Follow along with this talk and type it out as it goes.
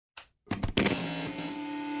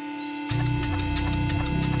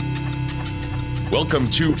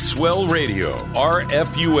Welcome to Swell Radio,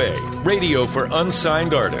 RFUA, radio for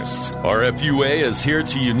unsigned artists. RFUA is here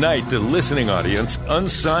to unite the listening audience,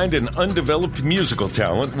 unsigned and undeveloped musical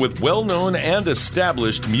talent with well-known and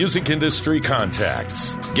established music industry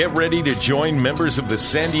contacts. Get ready to join members of the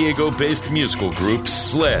San Diego-based musical group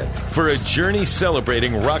SLED for a journey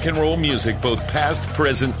celebrating rock and roll music both past,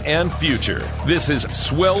 present, and future. This is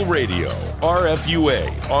Swell Radio,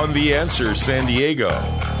 RFUA, on The Answer San Diego.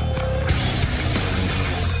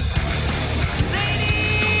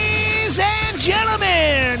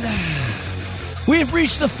 Gentlemen, we have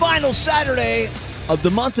reached the final Saturday of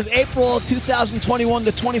the month of April 2021,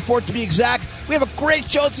 the 24th to be exact. We have a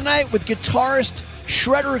great show tonight with guitarist,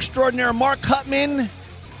 shredder extraordinaire Mark Cutman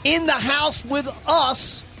in the house with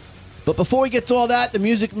us. But before we get to all that, the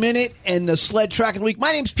Music Minute and the Sled Track of the Week.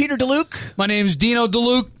 My name's Peter DeLuke. My name's Dino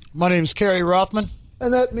DeLuke. My name's Kerry Rothman.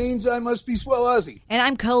 And that means I must be Swell Ozzy. And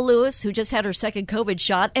I'm Cole Lewis, who just had her second COVID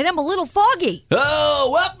shot, and I'm a little foggy. Oh,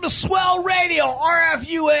 welcome to Swell Radio,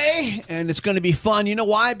 RFUA. And it's going to be fun. You know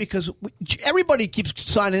why? Because everybody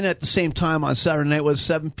keeps signing in at the same time on Saturday night, was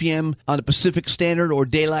 7 p.m. on the Pacific Standard or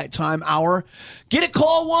Daylight Time hour. Get a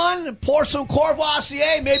cold one, pour some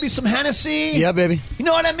Courvoisier, maybe some Hennessy. Yeah, baby. You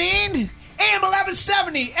know what I mean? AM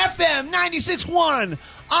 1170, FM 96.1.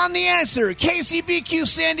 On The Answer, KCBQ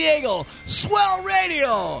San Diego, Swell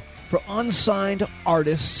Radio. For unsigned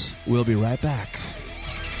artists, we'll be right back.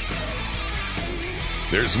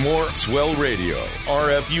 There's more Swell Radio,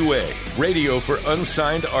 RFUA, radio for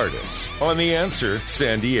unsigned artists, on The Answer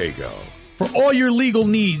San Diego. For all your legal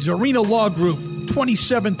needs, Arena Law Group,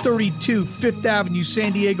 2732 Fifth Avenue,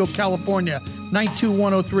 San Diego, California,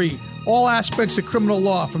 92103. All aspects of criminal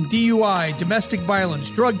law, from DUI, domestic violence,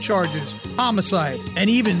 drug charges, homicide, and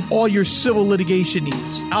even all your civil litigation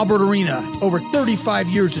needs. Albert Arena, over 35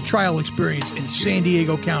 years of trial experience in San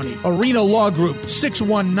Diego County. Arena Law Group,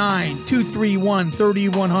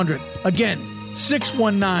 619-231-3100. Again,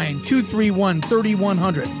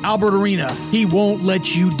 619-231-3100. Albert Arena, he won't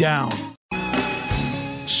let you down.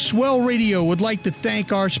 Swell Radio would like to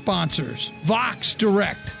thank our sponsors: Vox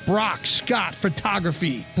Direct, Brock Scott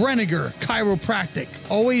Photography, Brenniger Chiropractic,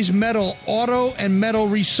 Always Metal Auto and Metal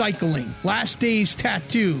Recycling, Last Days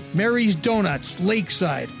Tattoo, Mary's Donuts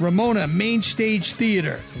Lakeside, Ramona Main Stage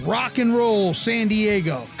Theater, Rock and Roll San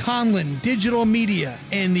Diego, Conlin Digital Media,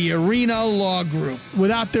 and the Arena Law Group.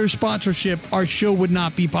 Without their sponsorship, our show would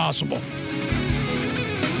not be possible.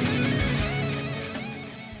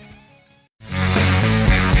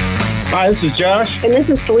 Hi, this is Josh. And this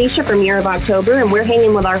is Felicia from Year of October, and we're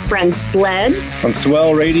hanging with our friend Sled. From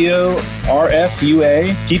Swell Radio,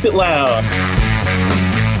 RFUA. Keep it loud.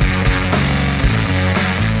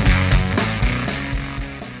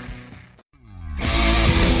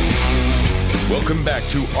 Welcome back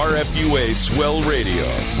to RFUA Swell Radio,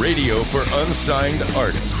 radio for unsigned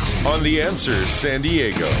artists, on The Answer San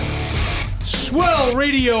Diego. Swell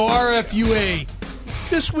Radio, RFUA.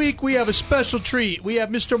 This week, we have a special treat. We have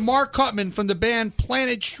Mr. Mark Cutman from the band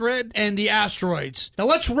Planet Shred and the Asteroids. Now,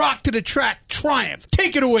 let's rock to the track Triumph.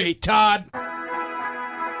 Take it away, Todd.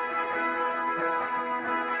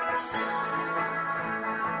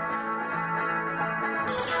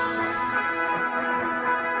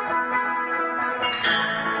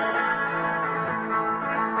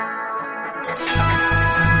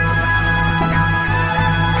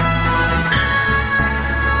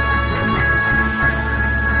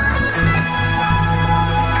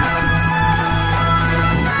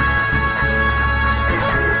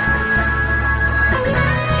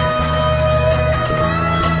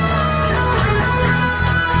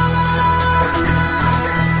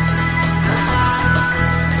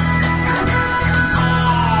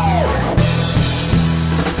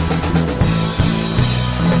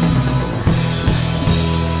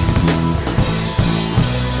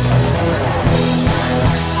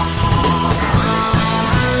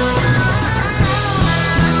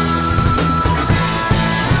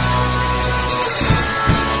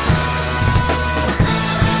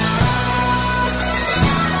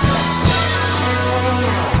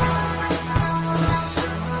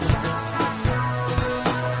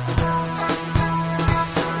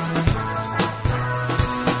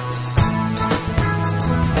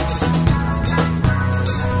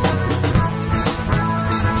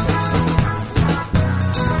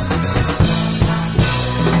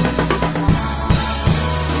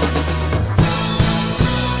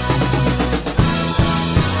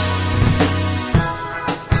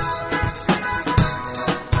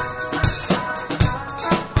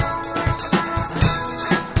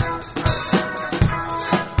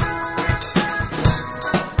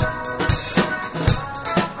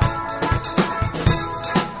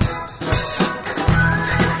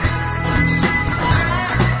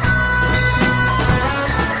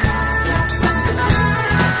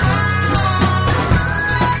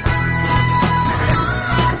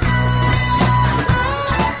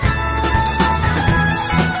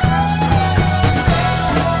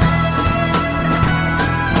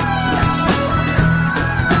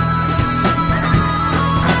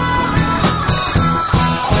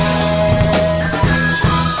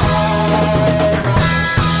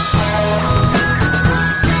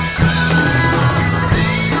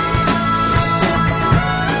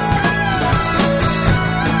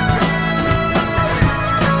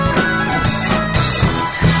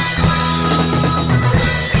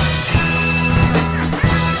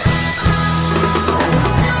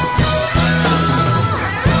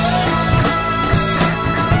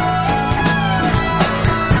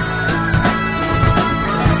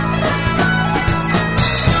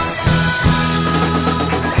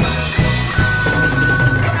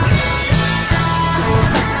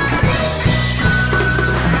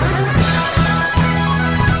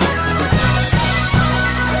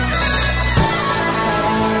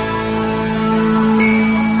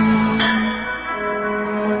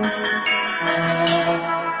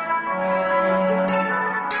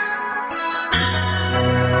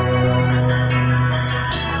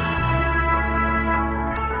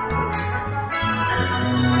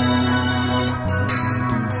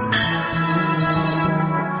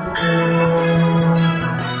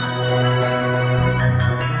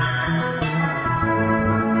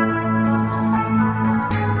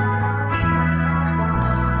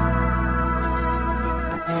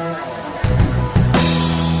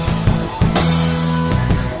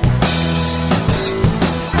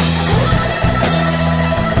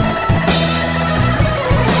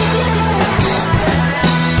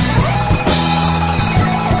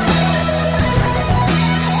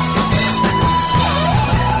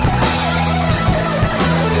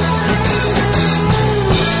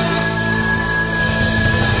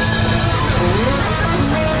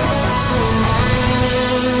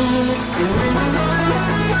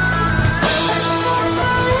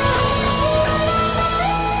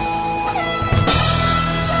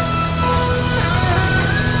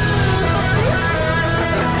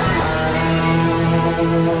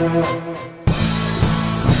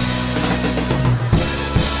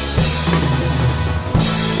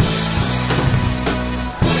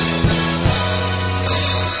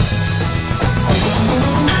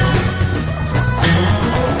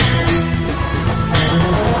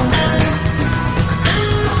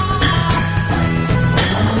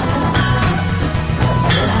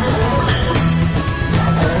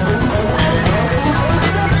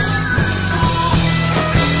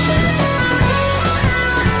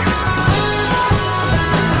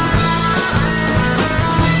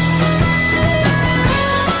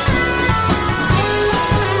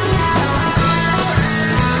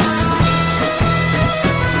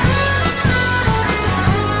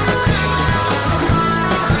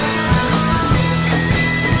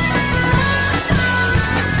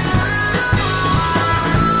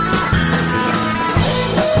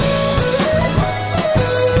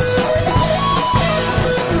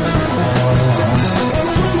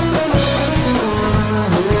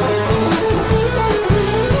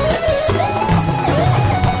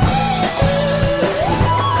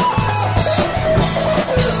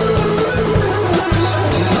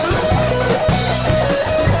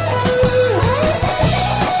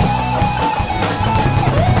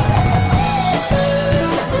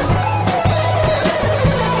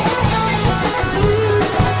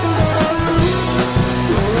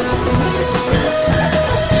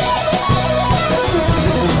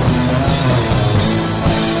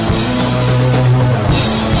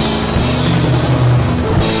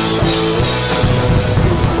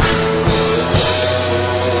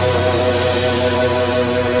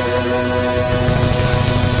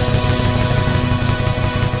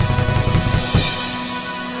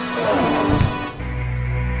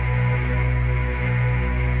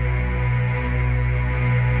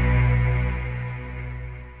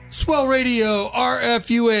 Swell Radio,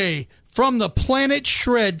 RFUA, from the Planet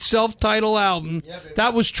Shred self-titled album.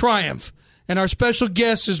 That was Triumph. And our special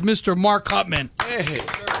guest is Mr. Mark Hutman. Hey.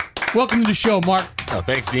 Welcome to the show, Mark. Oh,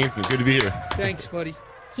 thanks, Dean. Good to be here. Thanks, buddy.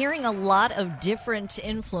 Hearing a lot of different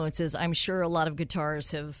influences, I'm sure a lot of guitars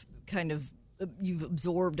have you've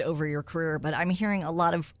absorbed over your career, but I'm hearing a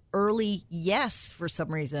lot of early Yes for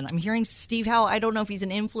some reason. I'm hearing Steve Howe. I don't know if he's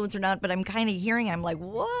an influence or not, but I'm kind of hearing, I'm like,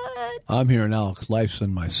 what? I'm hearing Alex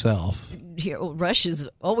Lifeson myself. Rush is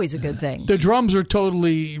always a good thing. The drums are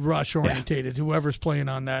totally Rush orientated. Yeah. Whoever's playing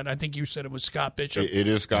on that, I think you said it was Scott Bishop. It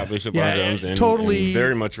is Scott Bishop on drums, and totally, and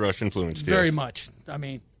very much Rush influenced. Very yes. much. I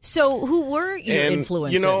mean, so who were your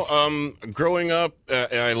influences? You know, growing up,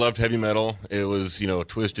 I loved heavy metal. It was,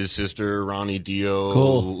 Twisted Sister, Ronnie Dio,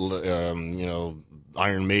 cool.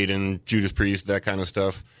 Iron Maiden, Judas Priest, that kind of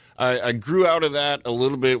stuff. I grew out of that a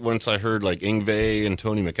little bit once I heard like Yngwie and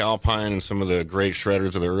Tony McAlpine and some of the great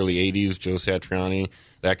shredders of the early 80s, Joe Satriani,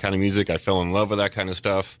 that kind of music. I fell in love with that kind of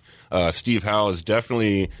stuff. Steve Howe is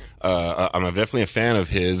definitely, I'm definitely a fan of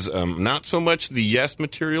his. Not so much the Yes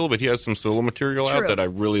material, but he has some solo material out that I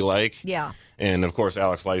really like. Yeah. And of course,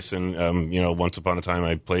 Alex Lifeson, once upon a time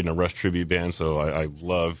I played in a Rush tribute band, so I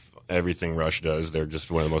love everything Rush does. They're just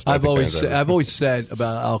one of the most I've always said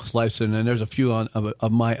about Alex Lifeson, and there's a few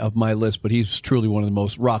of my list, but he's truly one of the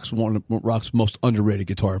most rock's most underrated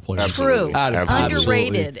guitar players. True, Absolutely.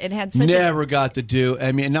 underrated. It had such never got to do.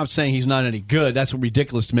 I mean, not saying he's not any good. That's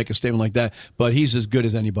ridiculous to make a statement like that. But he's as good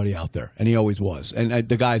as anybody out there, and he always was. And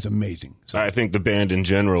the guy's amazing. So. I think the band in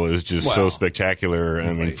general is just so spectacular.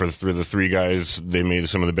 I mean, for the three guys, they made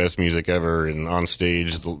some of the best music ever, and on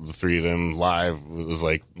stage, the three of them live, it was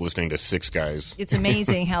like listening to six guys. It's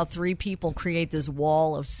amazing how three people create this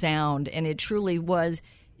wall of sound, and it truly was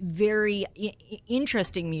very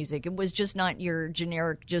interesting music. It was just not your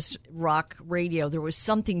generic just rock radio. There was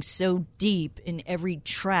something so deep in every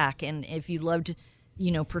track, and if you loved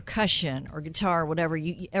percussion or guitar, whatever,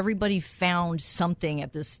 everybody found something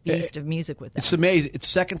at this feast of music with them. It's amazing. It's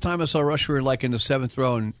the second time I saw Rush. We were like in the seventh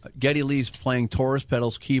row, and Geddy Lee's playing Taurus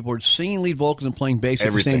pedals, keyboards, singing lead vocals, and playing bass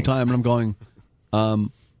at the same time, and I'm going,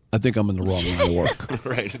 I think I'm in the wrong line of work.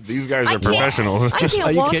 Right. These guys are professionals.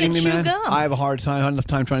 Are you kidding me, man? I have a hard time. I have enough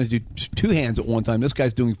time trying to do two hands at one time. This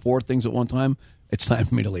guy's doing four things at one time. It's time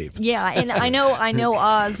for me to leave. Yeah, and I know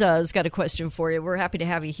Oz has got a question for you. We're happy to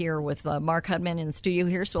have you here with Mark Hutman in the studio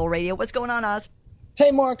here, Swell Radio. What's going on, Oz?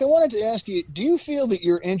 Hey, Mark, I wanted to ask you, do you feel that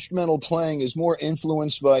your instrumental playing is more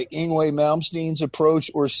influenced by Yngwie Malmsteen's approach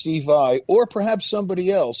or Steve Vai, or perhaps somebody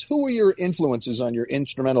else? Who were your influences on your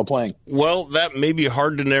instrumental playing? Well, that may be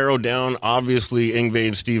hard to narrow down. Obviously, Yngwie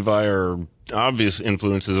and Steve Vai are obvious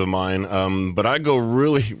influences of mine, but I go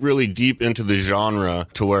really, really deep into the genre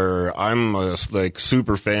to where I'm a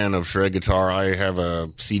super fan of shred guitar. I have a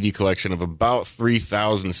CD collection of about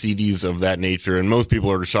 3,000 CDs of that nature, and most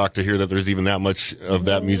people are shocked to hear that there's even that much of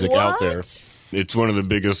that music out there. It's one of the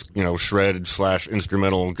biggest,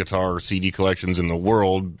 shred/instrumental guitar CD collections in the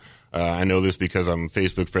world. I know this because I'm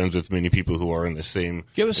Facebook friends with many people who are in the same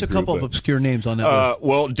Give us a group, couple of obscure names on that list.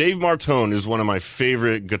 Well, Dave Martone is one of my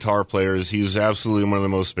favorite guitar players. He's absolutely one of the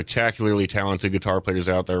most spectacularly talented guitar players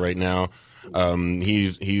out there right now.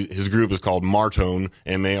 His group is called Martone,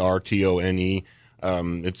 Martone.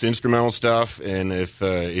 It's instrumental stuff, and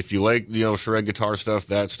if you like shred guitar stuff,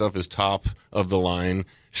 that stuff is top of the line.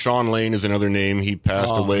 Sean Lane is another name. He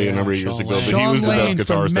passed away a number of years ago, but he was the best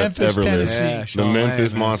guitarist that ever lived. Yeah, the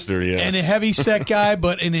Memphis Monster, yes. And a heavy set guy,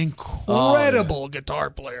 but an incredible guitar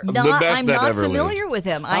player. The best I'm that not ever familiar lived. with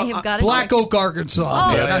him. I have got Black Oak, Arkansas.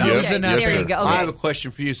 Oh, yes, okay. There you go. Okay. I have a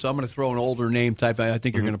question for you, so I'm going to throw an older name type. I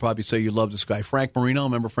think you're going to probably say you love this guy. Frank Marino.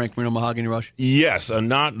 Remember Frank Marino, Mahogany Rush? Yes,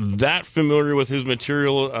 not that familiar with his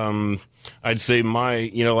material. I'd say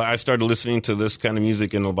I started listening to this kind of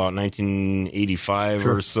music in about 1985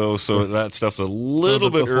 or so that stuff's a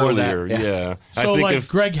little bit earlier. Yeah. So I think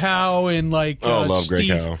Greg Howe and love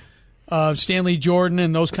Greg Howe. Stanley Jordan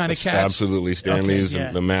and those kind of cats. Absolutely, Stanley's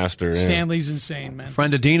the master. Yeah. Stanley's insane, man.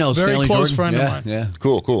 Friend of Dino's, very Stanley close Jordan. friend of mine. Yeah,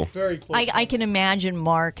 cool. Very close. I can imagine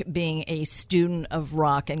Mark being a student of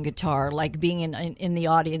rock and guitar, like being in the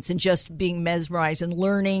audience and just being mesmerized and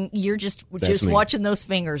learning. You're just watching those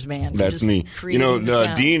fingers, man. That's me.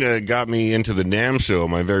 Dina got me into the NAMM show,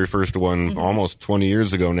 my very first one, almost 20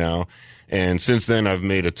 years ago now. And since then, I've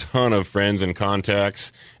made a ton of friends and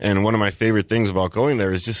contacts. And one of my favorite things about going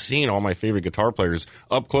there is just seeing all my favorite guitar players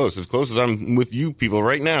up close as I'm with you people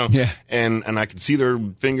right now. Yeah. And I can see their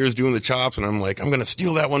fingers doing the chops, and I'm like, I'm going to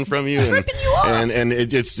steal that one from you. Ripping you off. And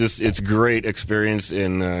it's great experience.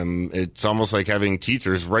 And it's almost like having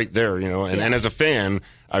teachers right there, you know. And as a fan,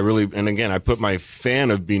 I put my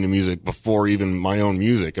fan of being in music before even my own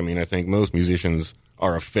music. I mean, I think most musicians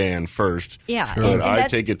are a fan first. Yeah. But I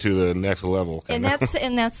take it to the next level. And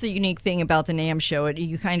that's the unique thing about the NAMM show.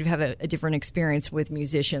 You kind of have a different experience with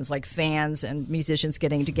musicians, like fans and musicians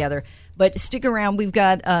getting together. But stick around. We've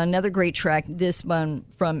got another great track, this one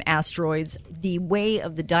from Asteroids. The Way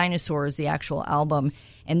of the Dinosaur is the actual album.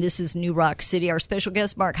 And this is New Rock City. Our special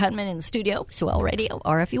guest, Mark Hutman, in the studio. Swell Radio,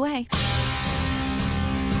 RFUA.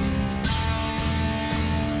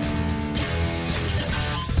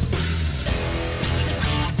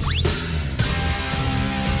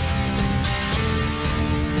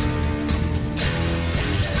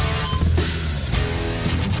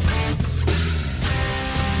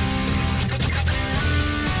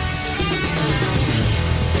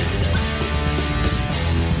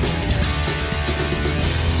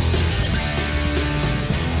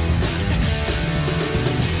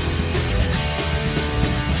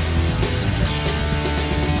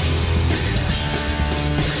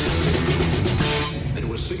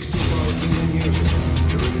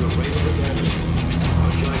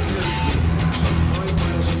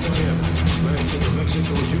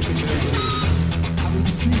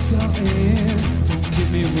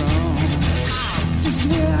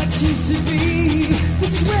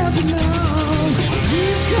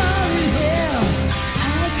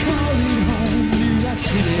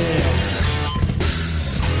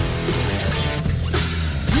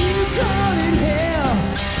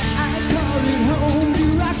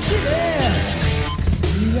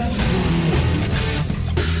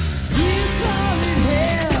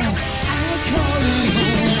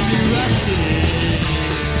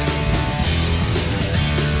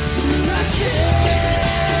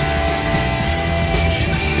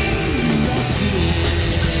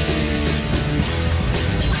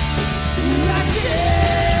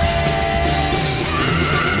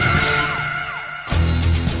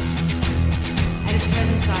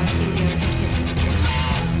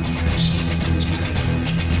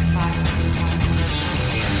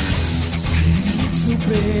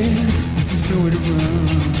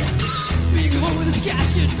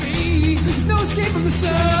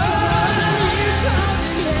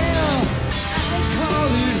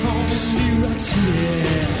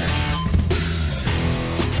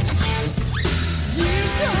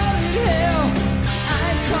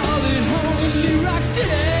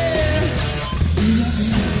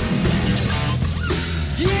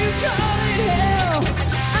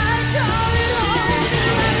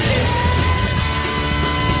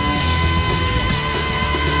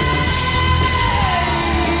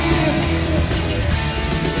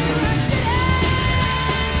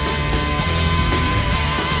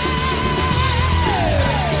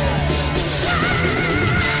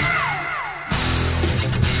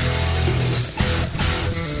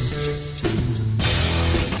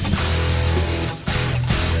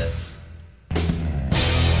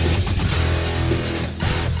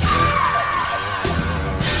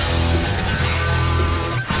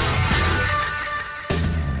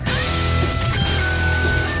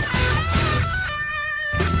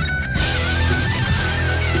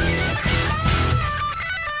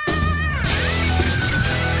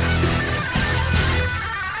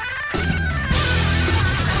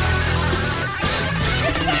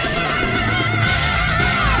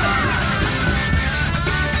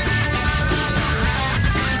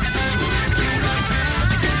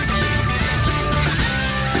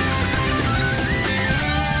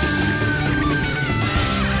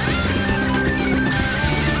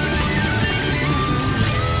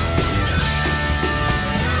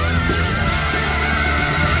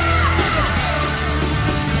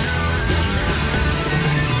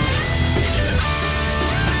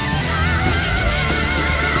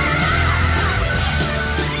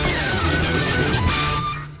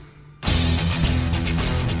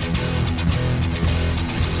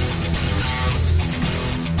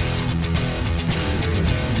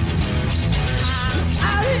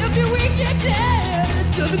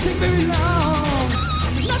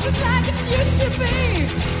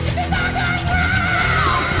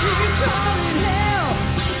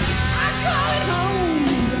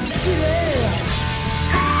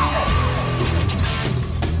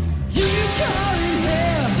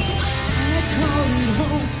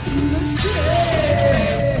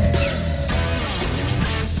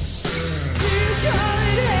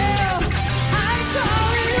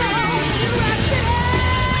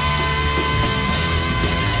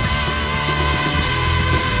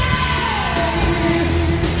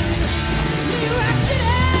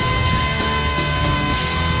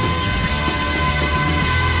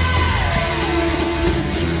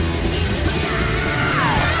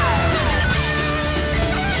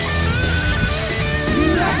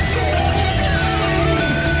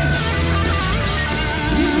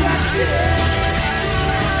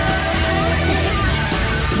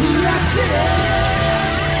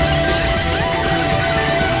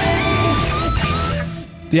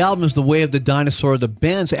 The album is The Way of the Dinosaur. The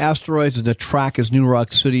band's Asteroids, and the track is New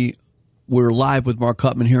Rock City. We're live with Mark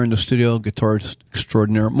Hutman here in the studio, guitarist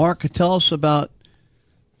extraordinaire. Mark, tell us about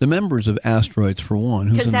the members of Asteroids, for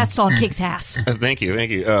one. Because that song kicks ass. Thank you.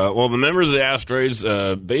 Well, the members of the Asteroids,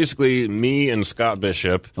 basically me and Scott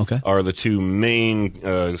Bishop are the two main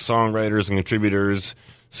songwriters and contributors.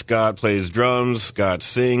 Scott plays drums, Scott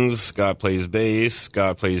sings, Scott plays bass,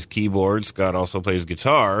 Scott plays keyboards, Scott also plays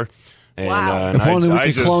guitar. And, wow. If only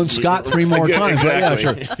we could clone Scott 3 more times. Exactly.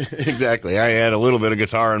 Yeah, sure. Exactly. I add a little bit of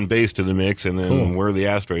guitar and bass to the mix, and then we're the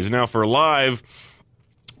Asteroids. Now, for live,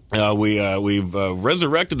 we've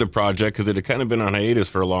resurrected the project because it had kind of been on hiatus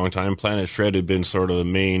for a long time. Planet Shred had been sort of the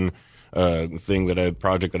main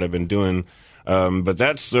project that I've been doing. But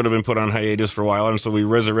that's sort of been put on hiatus for a while, and so we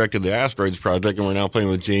resurrected the Asteroids project, and we're now playing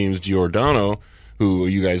with James Giordano, who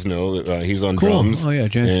you guys know. He's on drums. Oh, yeah,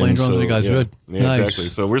 James playing drums. You guys good. Yeah, nice. Exactly.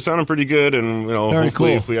 So we're sounding pretty good, and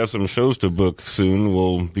hopefully if we have some shows to book soon,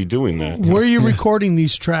 we'll be doing that. Where are you recording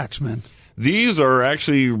these tracks, man? These are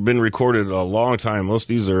actually been recorded a long time. Most of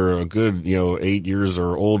these are a good, 8 years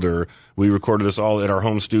or older. We recorded this all at our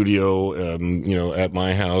home studio, at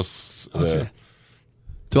my house. Okay.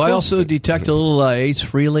 Do I also detect a little Ace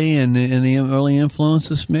Frehley in the early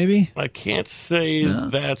influences, maybe? I can't say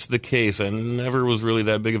that's the case. I never was really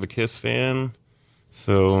that big of a Kiss fan,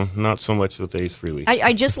 so not so much with Ace Frehley.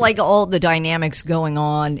 I just like all the dynamics going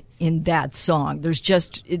on in that song.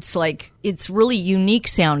 It's really unique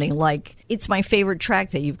sounding. Like, it's my favorite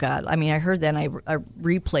track that you've got. I mean, I heard that and I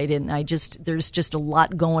replayed it, and there's just a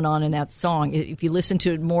lot going on in that song. If you listen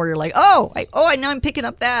to it more, you're like, now I'm picking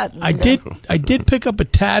up that. I did pick up a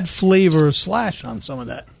tad flavor of Slash on some of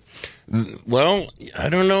that. Well, I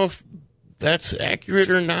don't know if that's accurate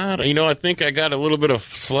or not. I think I got a little bit of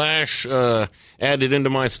Slash added into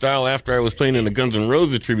my style after I was playing in the Guns N'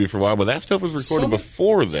 Roses tribute for a while, but that stuff was recorded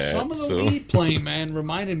before that. Some of the lead playing, man,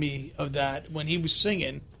 reminded me of that when he was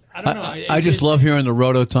singing. I don't know. I just love hearing the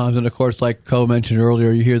rototoms, and of course, like Co mentioned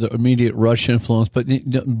earlier, you hear the immediate Rush influence. But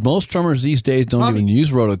most drummers these days don't even use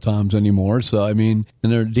rototoms anymore. So I mean, I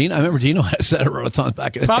remember Dino had a set of rototoms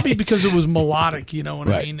back in the day. Because it was melodic, you know what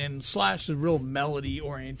I mean. And Slash is real melody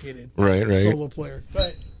orientated, solo player.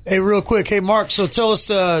 Right. Hey, real quick, Mark. So tell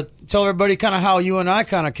everybody kind of how you and I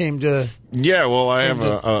kind of came to. Yeah, well, I have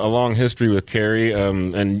a long history with Carrie,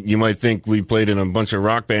 and you might think we played in a bunch of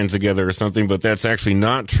rock bands together or something, but that's actually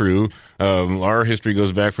not true. Our history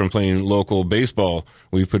goes back from playing local baseball.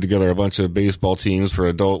 We put together a bunch of baseball teams for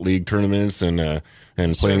adult league tournaments and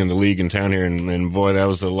playing in the league in town here, and boy, that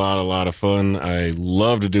was a lot of fun. I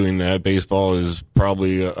loved doing that. Baseball is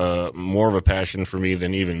probably more of a passion for me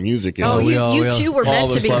than even music is. Oh, you two were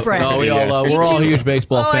meant to be friends. No, we're all huge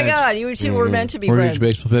baseball fans. Oh my God, you two were meant to be We're friends. huge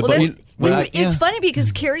baseball fans. It's funny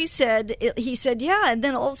because Kerry said, and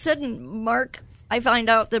then all of a sudden, I find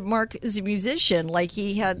out that Mark is a musician. Like,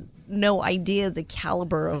 he had no idea the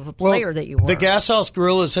caliber of a player that you were. The Gas House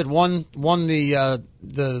Gorillas had won the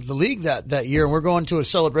league that year, and we're going to a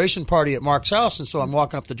celebration party at Mark's house, and so I'm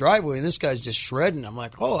walking up the driveway, and this guy's just shredding. I'm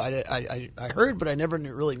like, I heard, but I never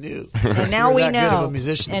really knew. And now we know. Good of a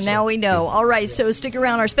musician, and now we know. All right, so stick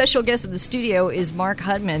around. Our special guest in the studio is Mark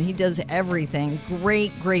Hutman. He does everything.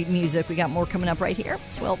 Great music. We got more coming up right here.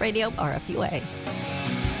 Swell Radio, RFUA.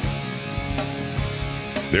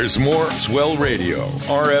 There's more Swell Radio,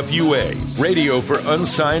 RFUA, radio for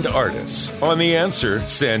unsigned artists, on The Answer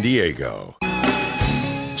San Diego.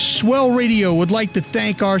 Swell Radio would like to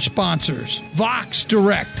thank our sponsors: Vox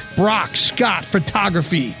Direct, Brock Scott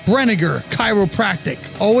Photography, Brenniger Chiropractic,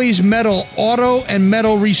 Always Metal Auto and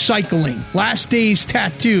Metal Recycling, Last Days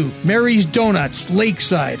Tattoo, Mary's Donuts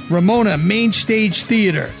Lakeside, Ramona Main Stage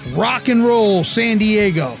Theater, Rock and Roll San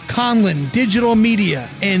Diego, Conlin Digital Media,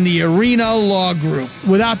 and the Arena Law Group.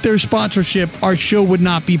 Without their sponsorship, our show would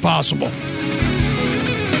not be possible.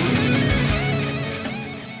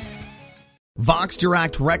 Vox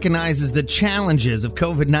Direct recognizes the challenges of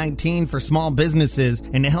COVID-19 for small businesses,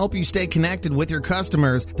 and to help you stay connected with your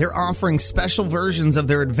customers, they're offering special versions of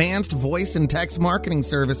their advanced voice and text marketing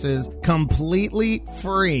services completely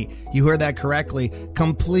free. You heard that correctly,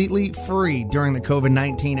 completely free during the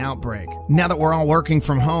COVID-19 outbreak. Now that we're all working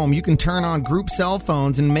from home, you can turn on group cell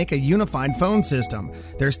phones and make a unified phone system.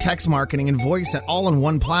 There's text marketing and voice all in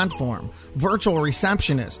one platform. Virtual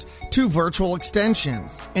receptionist, 2 virtual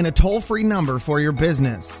extensions, and a toll-free number for your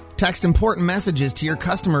business. Text important messages to your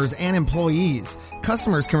customers and employees.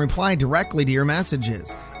 Customers can reply directly to your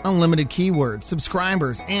messages. Unlimited keywords,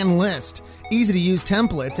 subscribers, and list. Easy-to-use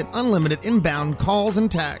templates and unlimited inbound calls and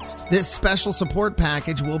text. This special support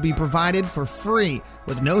package will be provided for free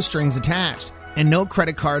with no strings attached. and no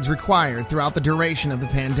credit cards required throughout the duration of the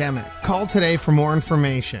pandemic. Call today for more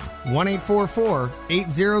information.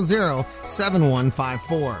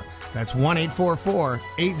 1-844-800-7154. That's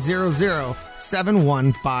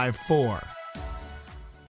 1-844-800-7154.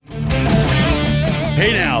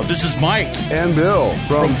 Hey now, this is Mike and Bill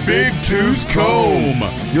from Big Tooth Comb.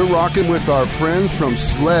 You're rocking with our friends from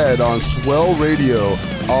SLED on Swell Radio,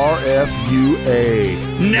 RFUA.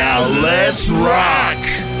 Now let's rock!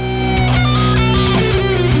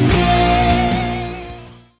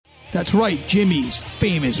 That's right, Jimmy's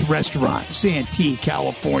famous restaurant, Santee,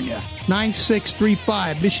 California.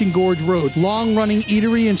 9635 Mission Gorge Road. Long-running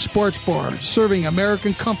eatery and sports bar, serving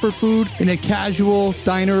American comfort food in a casual,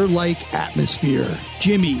 diner-like atmosphere.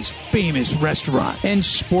 Jimmy's famous restaurant and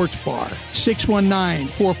sports bar.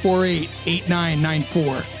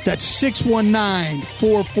 619-448-8994. That's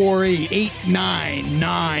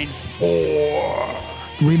 619-448-8994.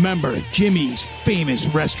 Remember, Jimmy's famous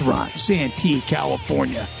restaurant, Santee,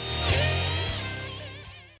 California.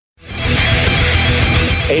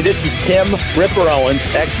 Hey, this is Tim Ripper Owens,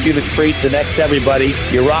 X to the Streets and X Everybody.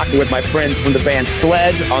 You're rocking with my friends from the band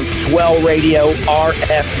SLED on Swell Radio,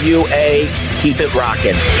 RFUA. Keep it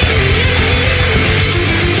rocking.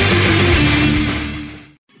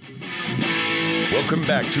 Welcome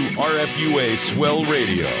back to RFUA Swell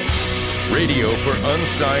Radio. Radio for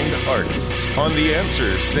unsigned artists on The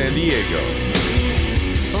Answer San Diego.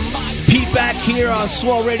 Pete back here on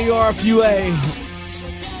Swell Radio RFUA.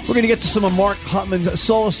 We're going to get to some of Mark Hutman's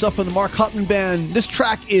solo stuff from the Mark Hutman Band. This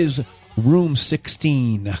track is Room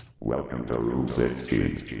 16. Welcome to Room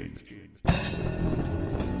 16.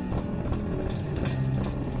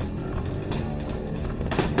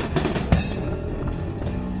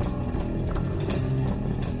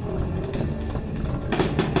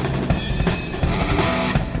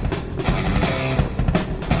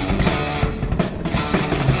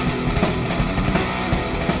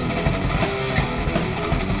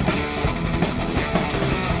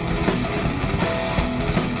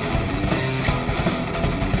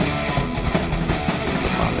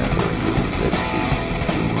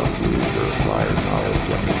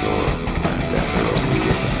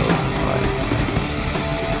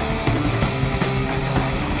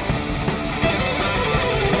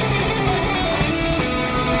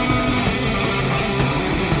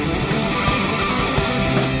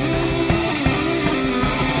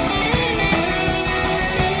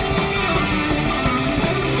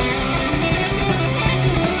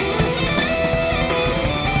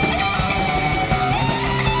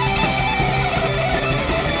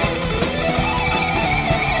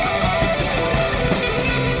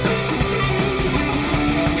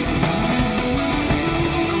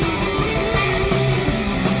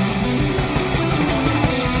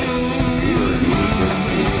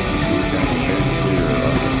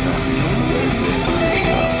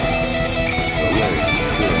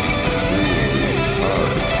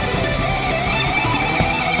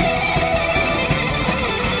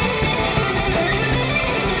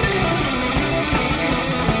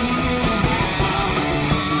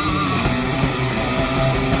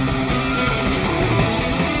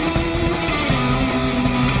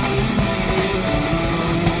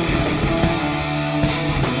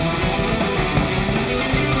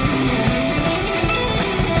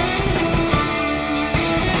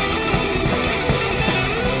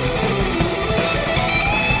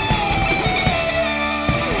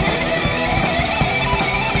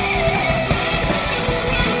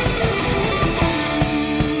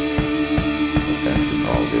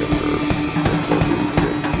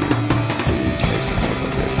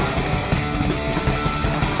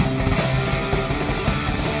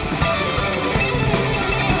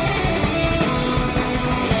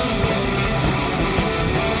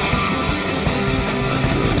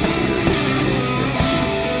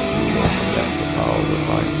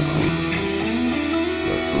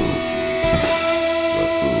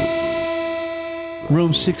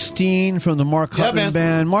 Room 16 from the Mark Hutman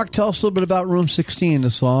Band. Mark, tell us a little bit about Room 16, the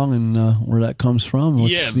song, and where that comes from.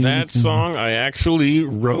 That song I actually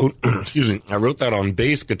wrote. Excuse me. I wrote that on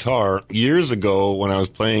bass guitar years ago when I was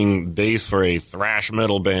playing bass for a thrash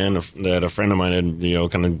metal band that a friend of mine had,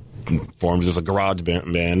 kind of formed as a garage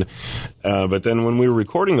band. But then when we were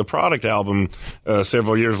recording the product album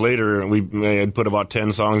several years later, we had put about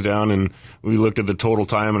 10 songs down, and we looked at the total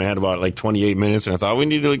time, and I had about 28 minutes, and I thought we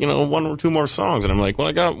need one or two more songs. And I'm like, well,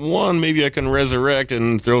 I got one, maybe I can resurrect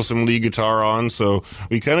and throw some lead guitar on. So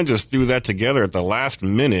we kind of just threw that together at the last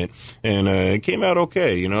minute, and it came out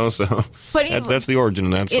okay, so that's the origin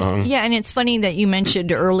of that song. Yeah, and it's funny that you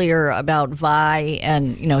mentioned earlier about Vi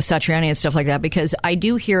and, Satriani and stuff like that, because I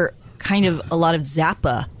do hear kind of a lot of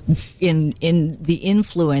Zappa in the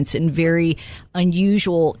influence and very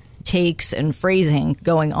unusual takes and phrasing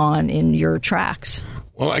going on in your tracks.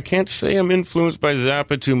 Well, I can't say I'm influenced by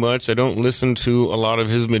Zappa too much. I don't listen to a lot of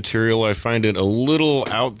his material. I find it a little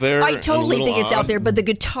out there. I totally think it's out there, but the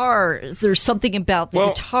guitar, there's something about the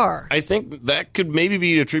guitar. I think that could maybe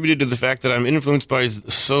be attributed to the fact that I'm influenced by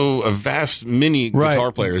a vast many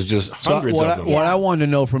guitar players, just hundreds of them. What I wanted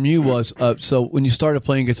to know from you was, so when you started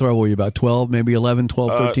playing guitar, what were you, about 12, maybe 11,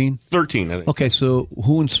 12, 13? 13, I think. Okay, so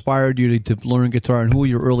who inspired you to learn guitar, and who were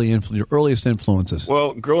your earliest influences?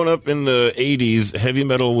 Well, growing up in the 80s,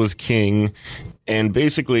 heavy metal was king, and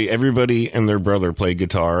basically everybody and their brother played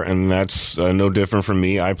guitar, and that's no different from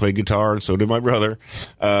me. I played guitar, and so did my brother.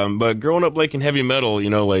 But growing up like in heavy metal,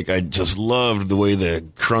 I just loved the way the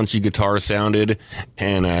crunchy guitar sounded,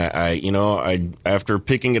 and I after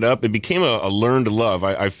picking it up, it became a learned love.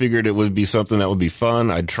 I figured it would be something that would be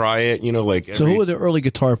fun. I'd try it, So who were the early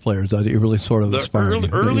guitar players that you really sort of inspired?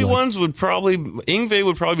 The early ones would probably, Yngwie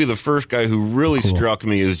would probably be the first guy who really struck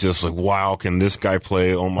me as just like, wow, can this guy play?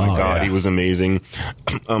 Oh my God, yeah. He was amazing.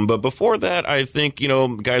 But before that, I think,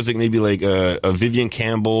 guys like maybe like Vivian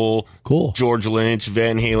Campbell, George Lynch,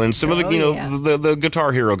 Van Halen, some of the, the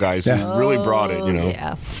Guitar Hero guys who really brought it,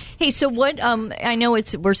 Yeah. Hey, so what, I know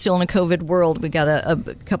we're still in a COVID world. We got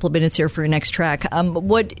a couple of minutes here for your next track.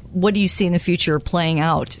 What do you see in the future playing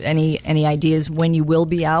out? Any ideas when you will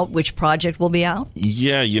be out? Which project will be out?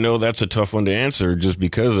 Yeah, that's a tough one to answer just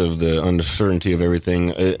because of the uncertainty of everything.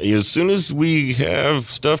 As soon as we have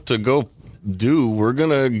stuff to go we're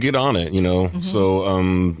gonna get on it, So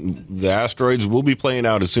the Asteroids will be playing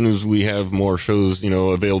out as soon as we have more shows,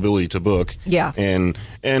 availability to book. Yeah. And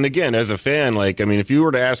again, as a fan, if you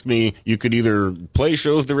were to ask me, you could either play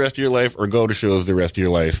shows the rest of your life or go to shows the rest of your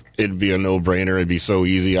life. It'd be a no-brainer. It'd be so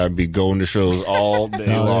easy. I'd be going to shows all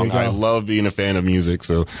day long. I love being a fan of music,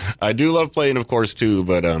 so I do love playing, of course, too.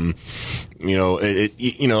 But I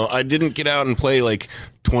didn't get out and play like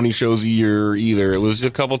 20 shows a year either. It was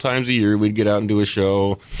a couple times a year we'd get out and do a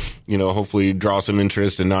show, hopefully draw some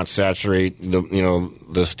interest and not saturate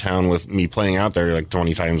this town with me playing out there like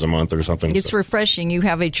 20 times a month or something. It's refreshing. You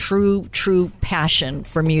have a true passion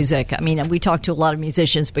for music. I mean, we talk to a lot of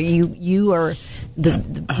musicians, but you are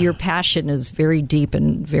your passion is very deep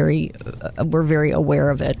and we're very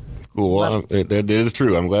aware of it. Cool. Well, it is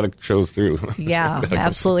true. I'm glad it shows through. Yeah,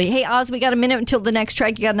 absolutely. Hey, Oz, we got a minute until the next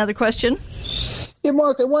track. You got another question? Yeah,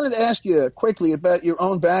 Mark, I wanted to ask you quickly about your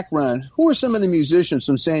own background. Who are some of the musicians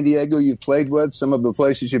from San Diego you've played with, some of the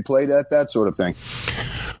places you played at, that sort of thing?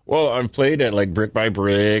 Well, I've played at like Brick by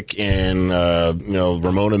Brick and,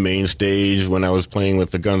 Ramona Main Stage when I was playing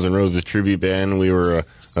with the Guns N' Roses tribute band. We were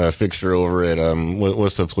a fixture over at,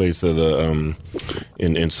 what's the place of the,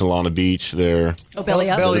 in Solana Beach there? Oh, Belly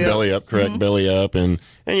Up. Belly Up, correct. Mm-hmm. Belly Up. And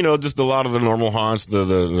just a lot of the normal haunts,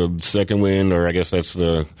 the Second Wind, or I guess that's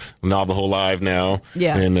the Navajo Live now.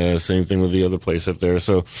 Yeah. And same thing with the other place up there.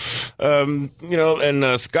 So, Scott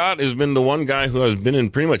has been the one guy who has been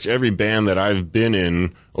in pretty much every band that I've been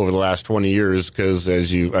in over the last 20 years because,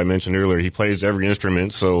 as I mentioned earlier, he plays every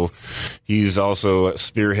instrument. So he's also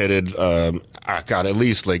spearheaded, at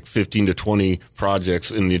least like 15 to 20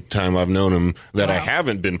 projects in the time I've known him that I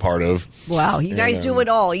haven't been part of. Wow. You guys do it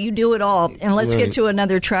all. You do it all. And let's get to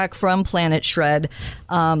another track from Planet Shred.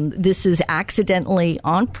 This is Accidentally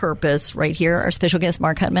on Purpose right here. Our special guest,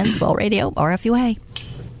 Mark Huttman, Swell Radio, RFUA.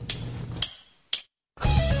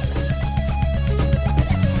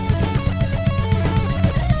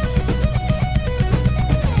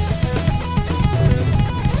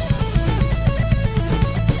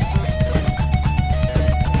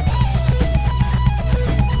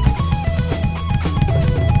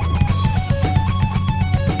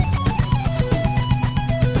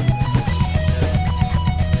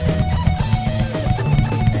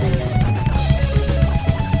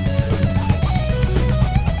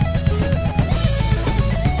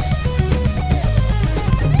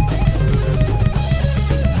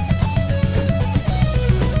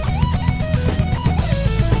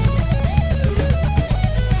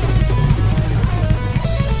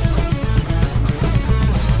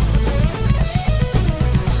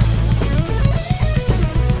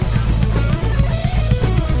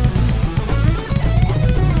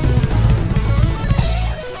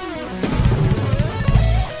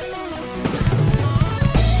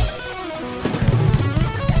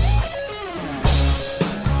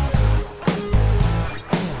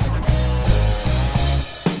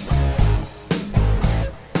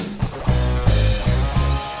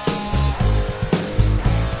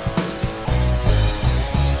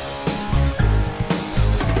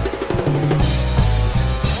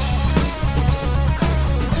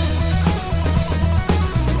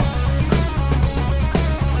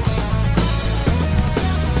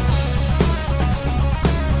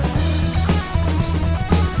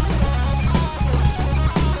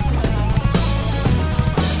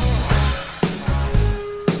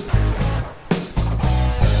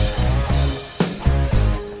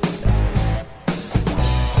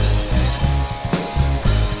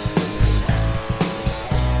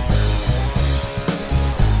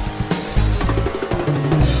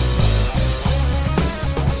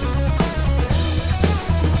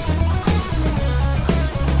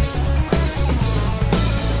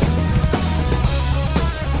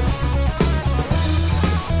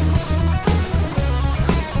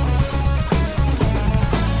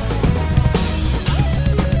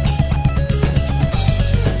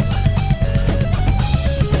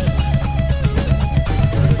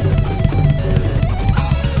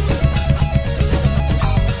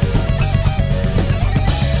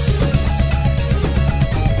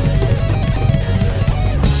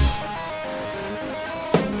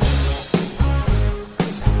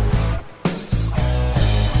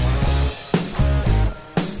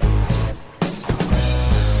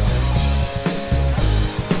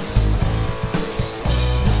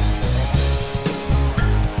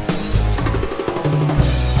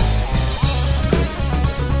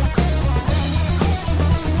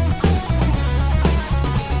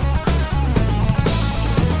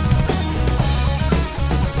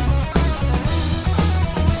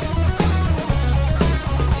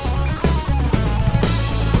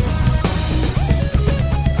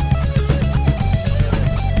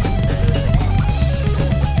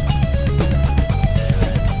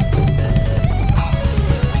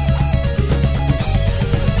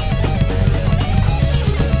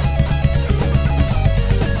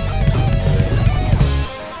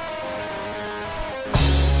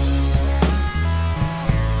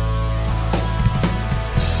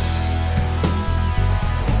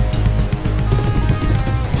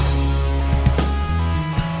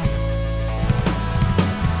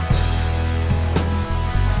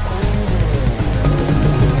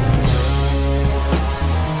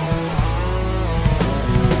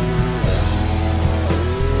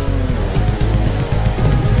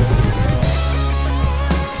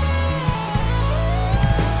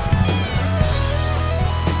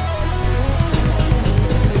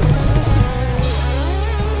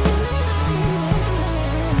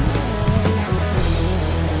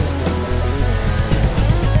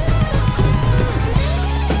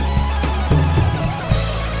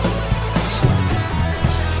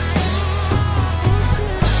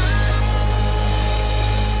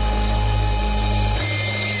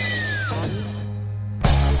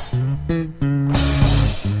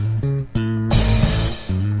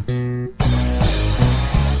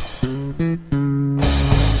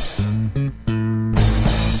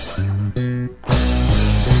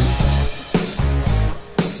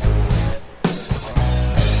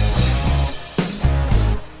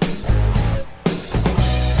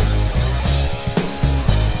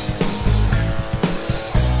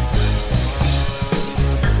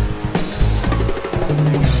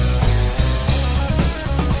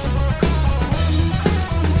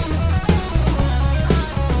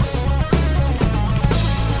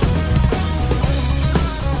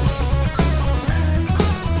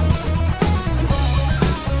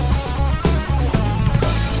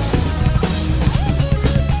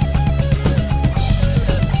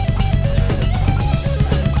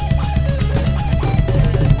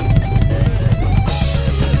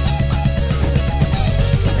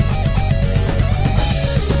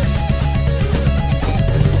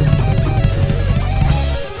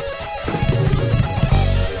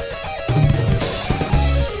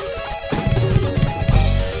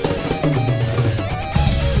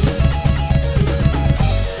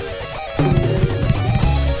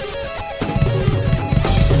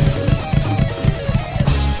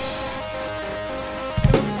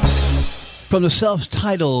 From the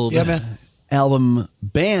self-titled album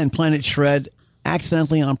Band Planet Shred,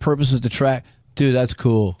 Accidentally on Purpose is the track. Dude, that's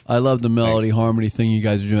cool. I love the melody, harmony thing you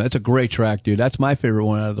guys are doing. That's a great track, dude. That's my favorite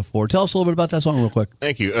one out of the four. Tell us a little bit about that song real quick.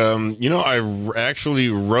 Thank you. I actually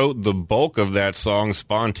wrote the bulk of that song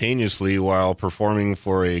spontaneously while performing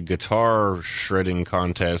for a guitar shredding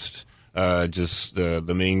contest. Just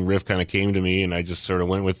the main riff kind of came to me, and I just sort of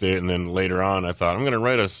went with it. And then later on, I thought, I'm going to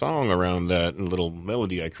write a song around that little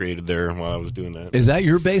melody I created there while I was doing that. Is that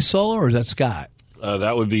your bass solo, or is that Scott?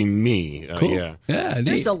 That would be me. Cool. Yeah.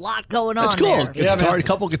 There's a lot going on. That's cool. There. A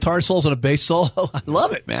couple guitar solos and a bass solo. I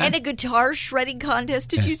love it, man. And a guitar shredding contest,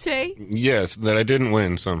 did you say? Yes, that I didn't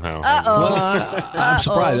win somehow. Well, I'm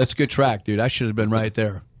surprised. That's a good track, dude. I should have been right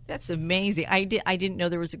there. That's amazing. I didn't know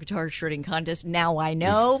there was a guitar shredding contest. Now I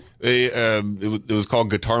know. It was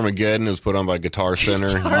called Guitarmageddon. It was put on by Guitar Center.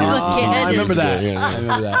 I remember that. Yeah. I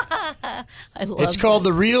remember that. I love It's called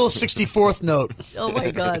the Real 64th Note. Oh,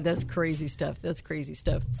 my God. That's crazy stuff.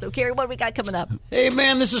 So, Kerry, what do we got coming up? Hey,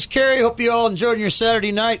 man, this is Kerry. Hope you all enjoyed your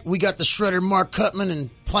Saturday night. We got the shredder Mark Cutman and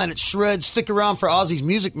Planet Shred. Stick around for Ozzy's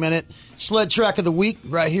Music Minute. Sled track of the week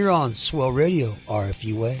right here on Swell Radio,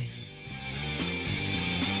 RFUA.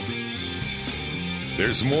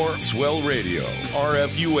 There's more Swell Radio,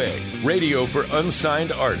 RFUA, radio for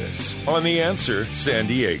unsigned artists, on The Answer San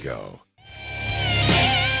Diego.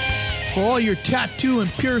 For all your tattoo and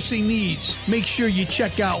piercing needs, make sure you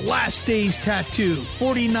check out Last Days Tattoo,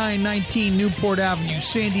 4919 Newport Avenue,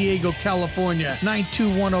 San Diego, California,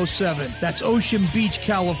 92107. That's Ocean Beach,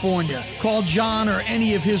 California. Call John or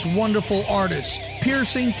any of his wonderful artists.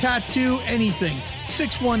 Piercing, tattoo, anything.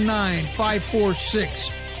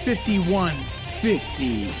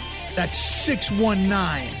 619-546-5150. That's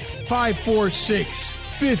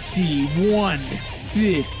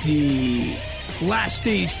 619-546-5150. Last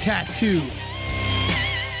Days Tattoo.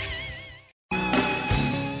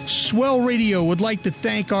 Swell Radio would like to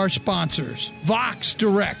thank our sponsors: Vox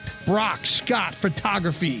Direct, Brock Scott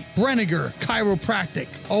Photography, Brenniger Chiropractic,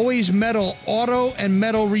 Always Metal Auto and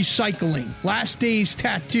Metal Recycling, Last Days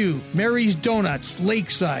Tattoo, Mary's Donuts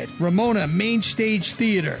Lakeside, Ramona Main Stage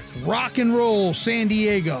Theater, Rock and Roll San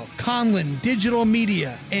Diego, Conlin Digital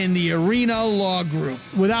Media, and the Arena Law Group.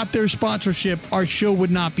 Without their sponsorship, our show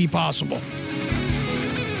would not be possible.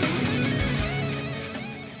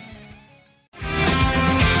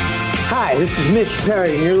 Hi, this is Mitch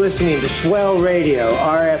Perry, and you're listening to Swell Radio,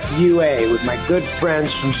 RFUA, with my good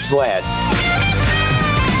friends from SLED.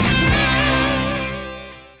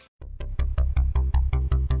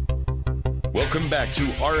 Welcome back to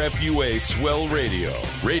RFUA Swell Radio,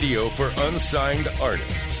 radio for unsigned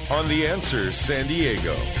artists, on The Answer San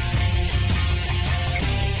Diego.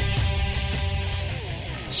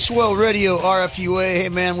 Swell Radio, RFUA. Hey,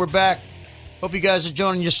 man, we're back. Hope you guys are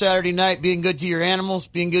enjoying your Saturday night, being good to your animals,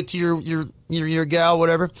 being good to your gal,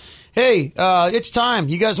 whatever. Hey, it's time.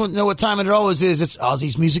 You guys want to know what time it always is. It's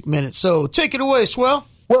Ozzy's Music Minute. So take it away, Swell.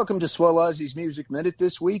 Welcome to Swell Ozzy's Music Minute.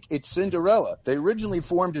 This week, it's Cinderella. They originally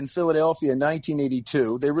formed in Philadelphia in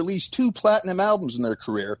 1982. They released 2 platinum albums in their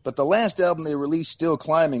career, but the last album they released, Still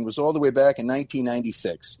Climbing, was all the way back in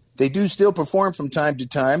 1996. They do still perform from time to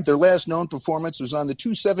time. Their last known performance was on the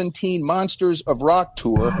 217 Monsters of Rock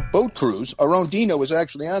tour, Boat Cruise. Our own Dino was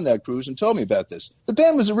actually on that cruise and told me about this. The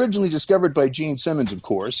band was originally discovered by Gene Simmons, of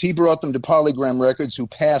course. He brought them to Polygram Records, who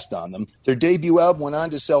passed on them. Their debut album went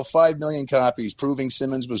on to sell 5 million copies, proving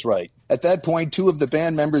Simmons was right. At that point, 2 of the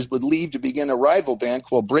band members would leave to begin a rival band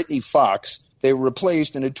called Brittany Fox. They were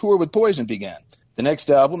replaced, and a tour with Poison began. The next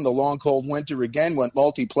album, The Long Cold Winter, again went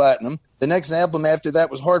multi-platinum. The next album after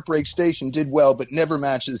that was Heartbreak Station, did well, but never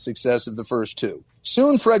matched the success of the first 2.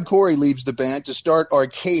 Soon, Fred Coury leaves the band to start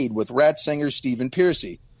Arcade with Rat singer Stephen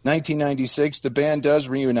Pearcy. 1996, the band does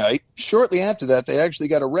reunite. Shortly after that, they actually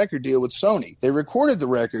got a record deal with Sony. They recorded the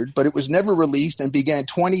record, but it was never released and began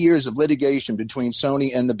 20 years of litigation between Sony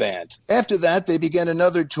and the band. After that, they began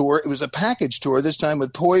another tour. It was a package tour, this time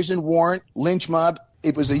with Poison, Warrant, Lynch Mob.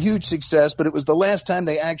 It was a huge success, but it was the last time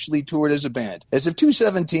they actually toured as a band. As of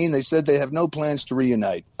 2017, they said they have no plans to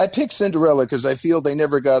reunite. I picked Cinderella because I feel they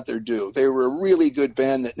never got their due. They were a really good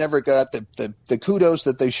band that never got the kudos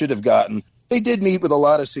that they should have gotten. They did meet with a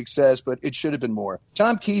lot of success, but it should have been more.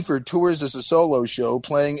 Tom Kiefer tours as a solo show,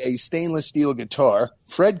 playing a stainless steel guitar.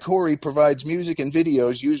 Fred Coury provides music and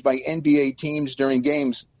videos used by NBA teams during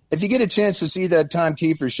games. If you get a chance to see that Tom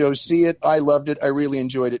Kiefer show, see it. I loved it. I really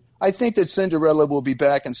enjoyed it. I think that Cinderella will be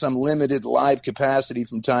back in some limited live capacity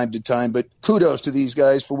from time to time, but kudos to these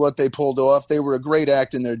guys for what they pulled off. They were a great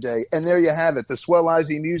act in their day. And there you have it, the Swell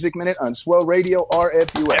Ozzy Music Minute on Swell Radio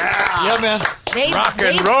RFUA. Yeah, man. Rock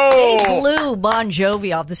and roll. They blew Bon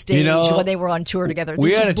Jovi off the stage when they were on tour together.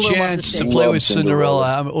 We had a chance to play with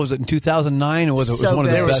Cinderella. Was it in 2009 or was it was one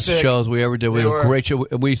of the best shows we ever did? We had a great show.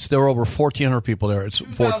 There were over 1,400 people there.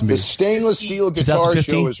 The stainless steel guitar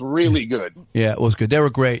show was really good. Yeah, it was good. They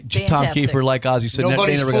were great. Tom Kiefer, like Ozzy said, they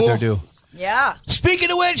never got their due. Yeah.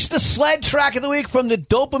 Speaking of which, the sled track of the week from the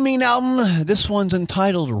Dopamine album. This one's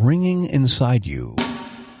entitled Ringing Inside You.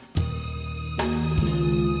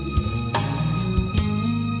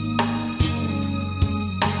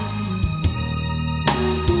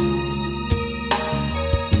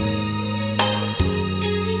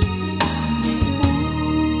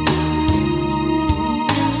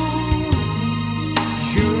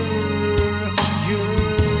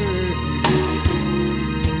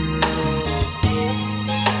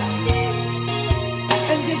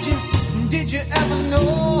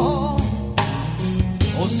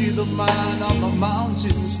 The man on the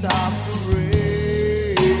mountain stop the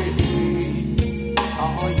rain.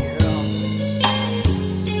 Oh yeah.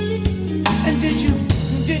 And did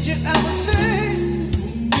you ever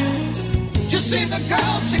see? Just see the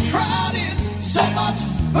girl, she cried in so much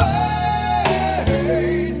pain.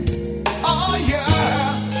 Oh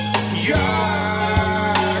yeah, yeah.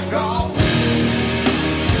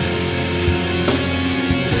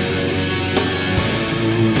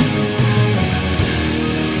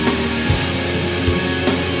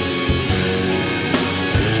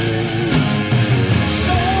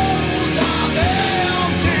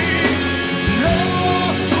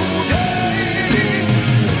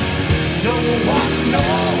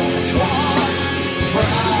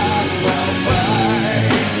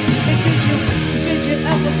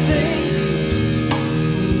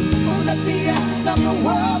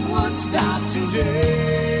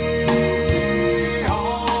 Today,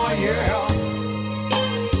 oh yeah.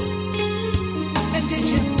 And did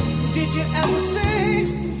you ever see?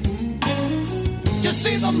 Just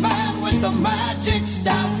see the man with the magic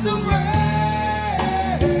stop the rain.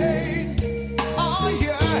 Oh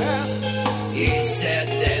yeah. He said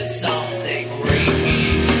there's something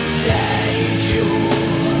ringing inside you.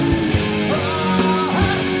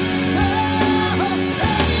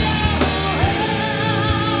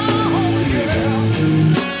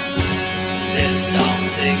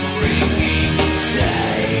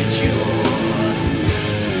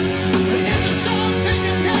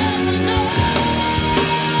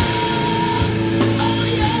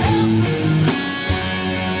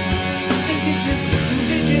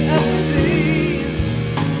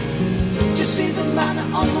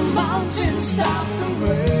 Stop the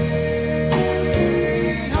rain,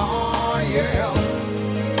 oh yeah.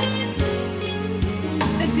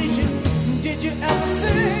 And did you ever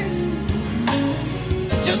see?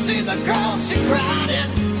 Just see the girl, she cried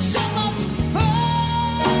in so much pain.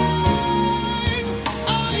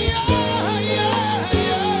 Oh yeah, yeah,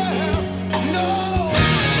 yeah. No.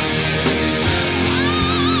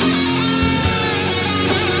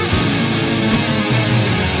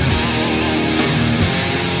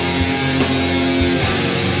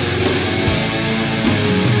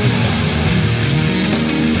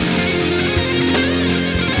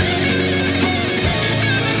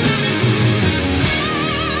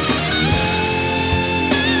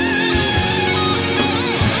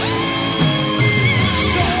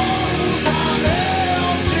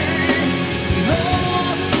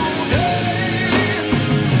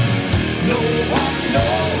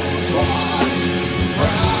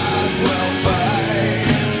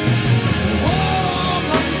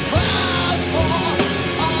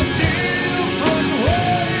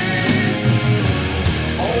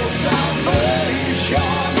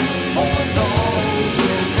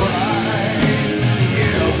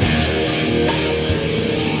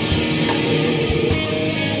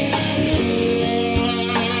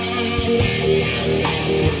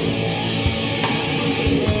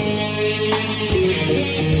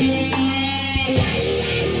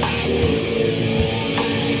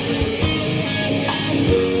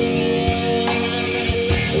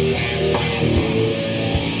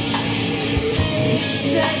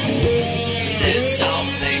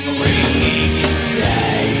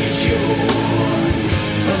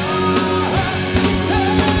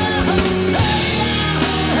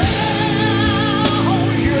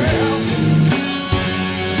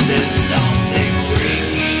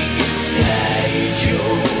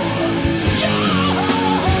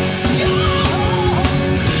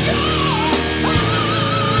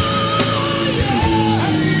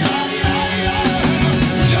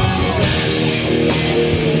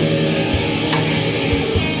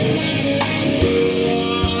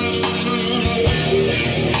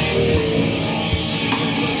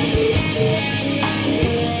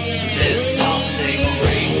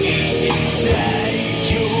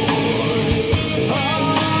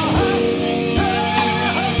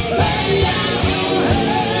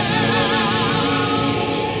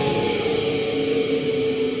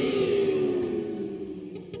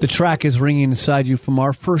 The track is ringing inside you from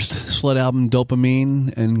our first Sled album,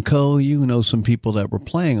 Dopamine and Co. You know some people that were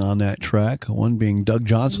playing on that track, one being Doug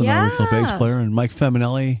Johnson, our original bass player, and Mike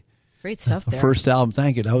Feminelli. Great stuff there. First album,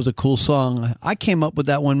 thank you. That was a cool song. I came up with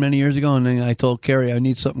that one many years ago, and then I told Kerry I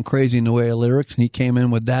need something crazy in the way of lyrics, and he came in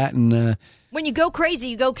with that. And when you go crazy,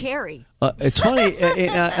 you go Kerry. It's funny,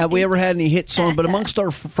 have we ever had any hit songs? But amongst our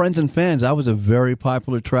friends and fans, that was a very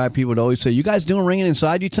popular track. People would always say, "You guys doing Ringing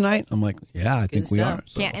Inside You tonight?" I'm like, "Yeah, I think we are."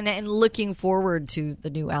 So. Yeah, and looking forward to the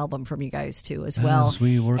new album from you guys too, as well. As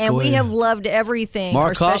we work and away. we have loved everything.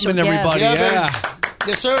 Mark Hoffman, everybody,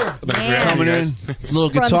 Yes, sir. Coming in, little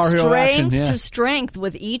From Guitar Hero action. strength to strength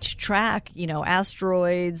with each track,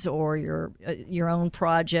 Asteroids or your own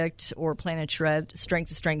project or Planet Shred, strength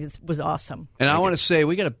to strength. It was awesome. And I want to say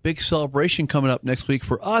we got a big celebration coming up next week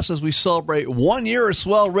for us as we celebrate 1 year of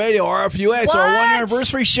Swell Radio, RFUA. It's our 1 year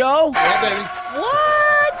anniversary show. Yeah, baby.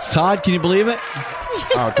 What? Todd, can you believe it?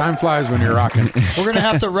 Oh, time flies when you're rocking. We're going to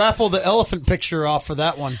have to raffle the elephant picture off for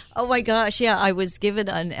that one. Oh, my gosh. Yeah, I was given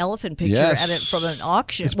an elephant picture from an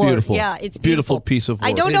auction. It's beautiful. Yeah, it's beautiful piece of work.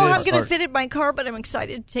 I don't know how I'm going to fit it in my car, but I'm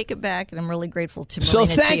excited to take it back, and I'm really grateful to Marina So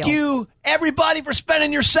thank Teal. you, everybody, for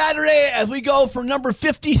spending your Saturday as we go for number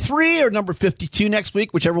 53 or number 52 next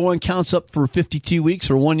week, whichever one counts up for 52 weeks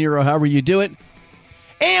or 1 year or however you do it.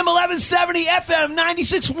 AM 1170, FM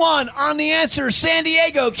 96.1 on The Answer, San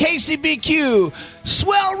Diego, KCBQ,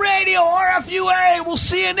 Swell Radio, RFUA. We'll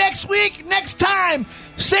see you next week, next time.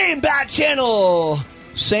 Same bat channel,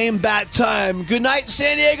 same bat time. Good night,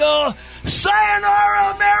 San Diego.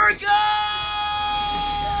 Sayonara, America!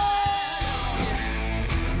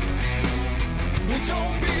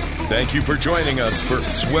 Thank you for joining us for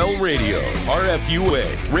Swell Radio,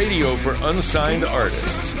 RFUA, radio for unsigned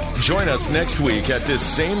artists. Join us next week at this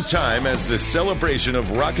same time as the celebration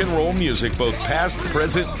of rock and roll music, both past,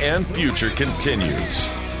 present, and future, continues.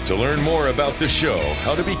 To learn more about the show,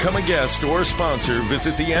 how to become a guest or sponsor,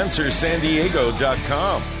 visit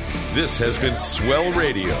theanswersandiego.com. This has been Swell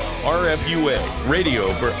Radio, RFUA, radio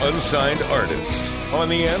for unsigned artists on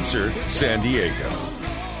The Answer, San Diego.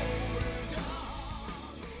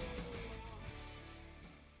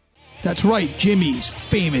 That's right, Jimmy's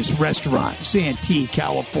famous restaurant, Santee,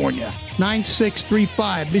 California.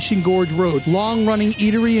 9635 Mission Gorge Road. Long-running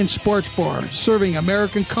eatery and sports bar, serving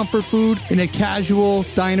American comfort food in a casual,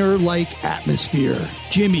 diner-like atmosphere.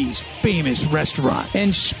 Jimmy's famous restaurant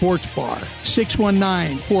and sports bar.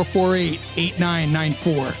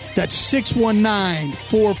 619-448-8994. That's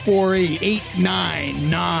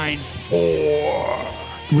 619-448-8994.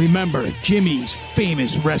 Remember, Jimmy's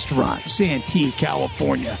famous restaurant, Santee,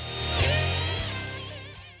 California.